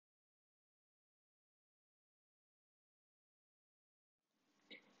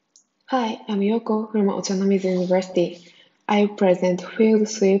Hi, I'm Yōko from Autonomous University. I present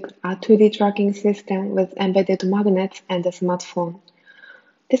FieldSweep, a 2D tracking system with embedded magnets and a smartphone.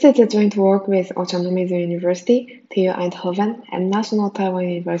 This is a joint work with Autonomous University, TU Eindhoven, and National Taiwan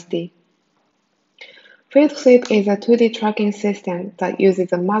University. FieldSweep is a 2D tracking system that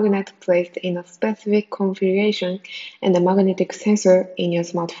uses a magnet placed in a specific configuration and a magnetic sensor in your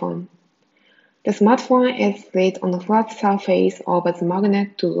smartphone. The smartphone is laid on the flat surface over the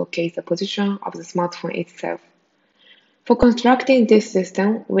magnet to locate the position of the smartphone itself. For constructing this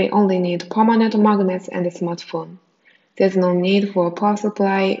system, we only need permanent magnets and a smartphone. There's no need for a power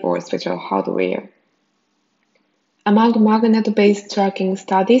supply or special hardware. Among magnet-based tracking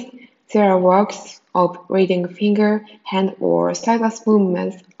studies, there are works of reading finger, hand, or stylus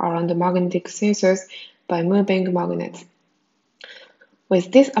movements around the magnetic sensors by moving magnets. With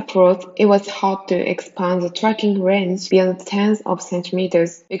this approach, it was hard to expand the tracking range beyond tens of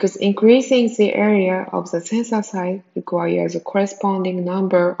centimeters because increasing the area of the sensor site requires a corresponding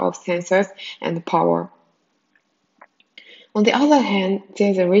number of sensors and power. On the other hand,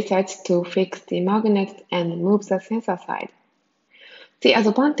 there is a research to fix the magnet and move the sensor side. The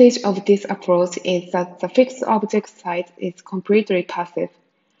advantage of this approach is that the fixed object site is completely passive.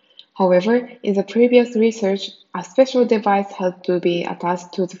 However, in the previous research, a special device had to be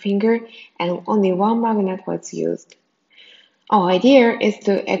attached to the finger and only one magnet was used. Our idea is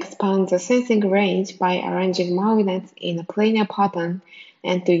to expand the sensing range by arranging magnets in a planar pattern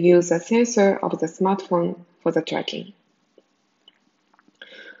and to use a sensor of the smartphone for the tracking.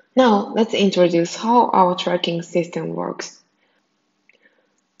 Now, let's introduce how our tracking system works.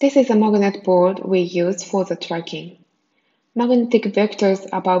 This is a magnet board we use for the tracking. Magnetic vectors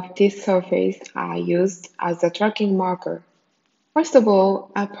above this surface are used as the tracking marker. First of all,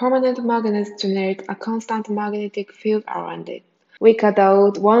 a permanent magnet generates a constant magnetic field around it. We cut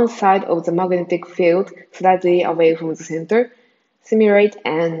out one side of the magnetic field slightly away from the center, simulate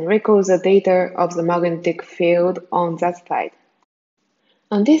and record the data of the magnetic field on that side.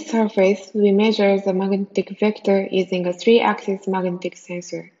 On this surface, we measure the magnetic vector using a 3-axis magnetic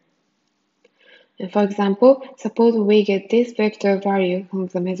sensor. And for example, suppose we get this vector value from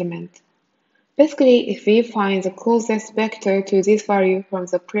the measurement. Basically, if we find the closest vector to this value from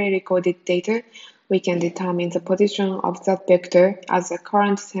the pre-recorded data, we can determine the position of that vector as the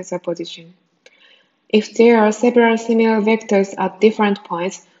current sensor position. If there are several similar vectors at different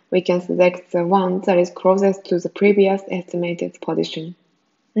points, we can select the one that is closest to the previous estimated position.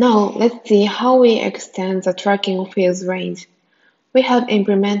 Now, let's see how we extend the tracking field's range. We have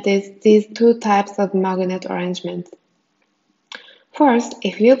implemented these two types of magnet arrangements. First,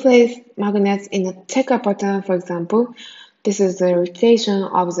 if you place magnets in a checker pattern, for example, this is the repetition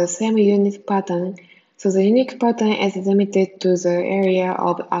of the same unit pattern, so the unique pattern is limited to the area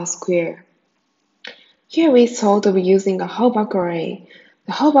of a square. Here we thought of using a Halbach array.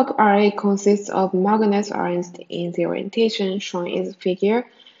 The Halbach array consists of magnets arranged in the orientation shown in the figure,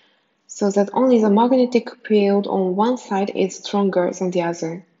 so that only the magnetic field on one side is stronger than the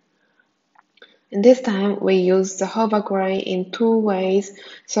other. And this time, we use the Halbach array in two ways,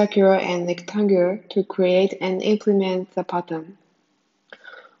 circular and rectangular, to create and implement the pattern.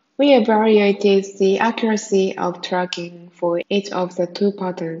 We evaluated the accuracy of tracking for each of the two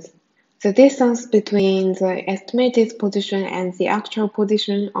patterns. The distance between the estimated position and the actual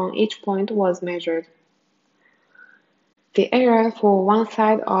position on each point was measured. The error for one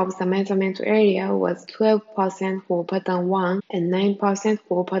side of the measurement area was 12% for pattern 1 and 9%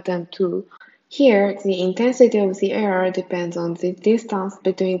 for pattern 2. Here, the intensity of the error depends on the distance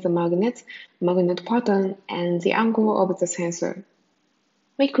between the magnet pattern, and the angle of the sensor.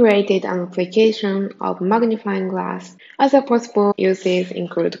 We created an application of magnifying glass. Other possible uses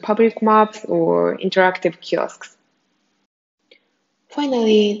include public maps or interactive kiosks.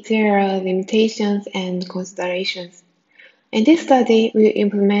 Finally, there are limitations and considerations. In this study, we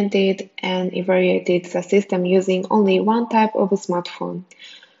implemented and evaluated the system using only one type of smartphone.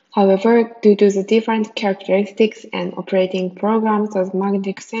 However, due to the different characteristics and operating programs of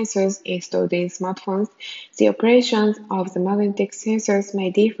magnetic sensors installed in smartphones, the operations of the magnetic sensors may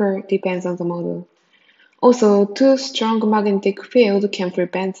differ depends on the model. Also, too strong magnetic field can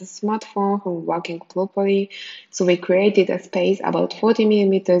prevent the smartphone from working properly, so we created a space about 40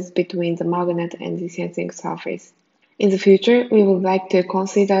 mm between the magnet and the sensing surface. In the future, we would like to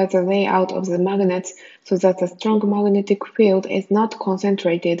consider the layout of the magnets so that the strong magnetic field is not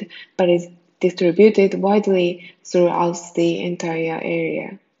concentrated but is distributed widely throughout the entire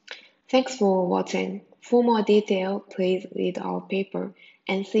area. Thanks for watching. For more detail, please read our paper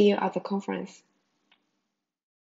and see you at the conference.